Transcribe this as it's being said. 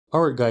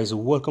Alright guys,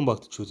 welcome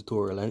back to True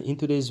Tutorial, and in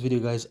today's video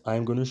guys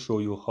I'm going to show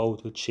you how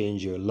to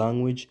change your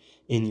language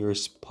in your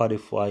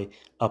Spotify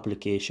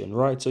application.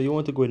 Right, so you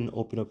want to go ahead and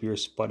open up your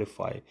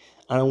Spotify,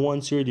 and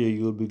once you're there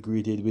you will be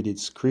greeted with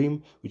its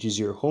screen, which is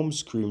your home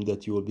screen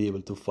that you will be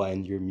able to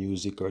find your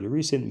music or the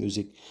recent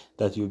music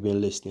that you've been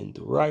listening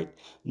to. Right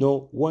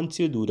now, once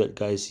you do that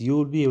guys, you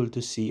will be able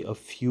to see a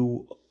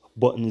few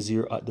buttons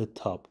here at the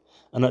top,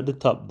 and at the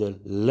top the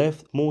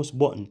leftmost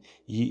button,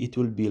 it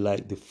will be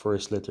like the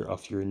first letter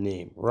of your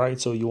name. Right,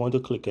 so you want to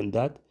click on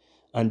that,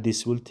 and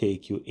this will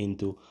take you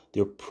into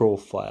your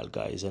profile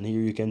guys, and here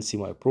you can see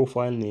my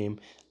profile name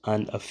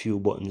and a few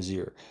buttons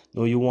here.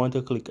 Now you want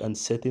to click on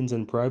settings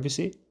and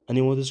privacy, and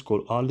you want to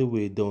scroll all the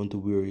way down to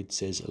where it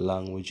says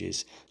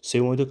languages. So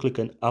you want to click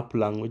on app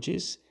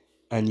languages,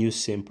 and you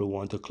simply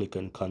want to click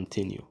on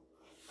continue,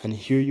 and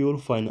here you will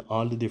find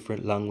all the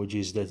different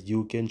languages that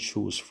you can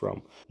choose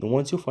from. Now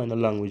once you find a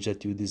language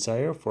that you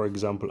desire, for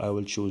example I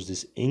will choose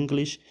this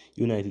English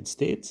United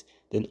States,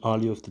 then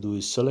all you have to do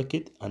is select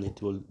it and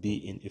it will be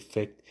in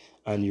effect,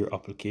 and your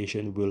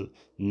application will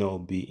now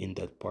be in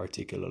that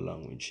particular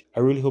language.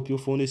 I really hope you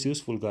found this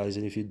useful guys,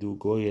 and if you do,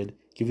 go ahead,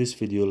 give this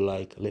video a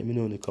like, let me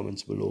know in the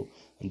comments below,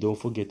 and don't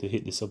forget to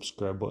hit the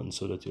subscribe button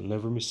so that you'll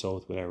never miss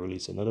out when I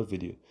release another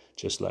video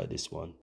just like this one.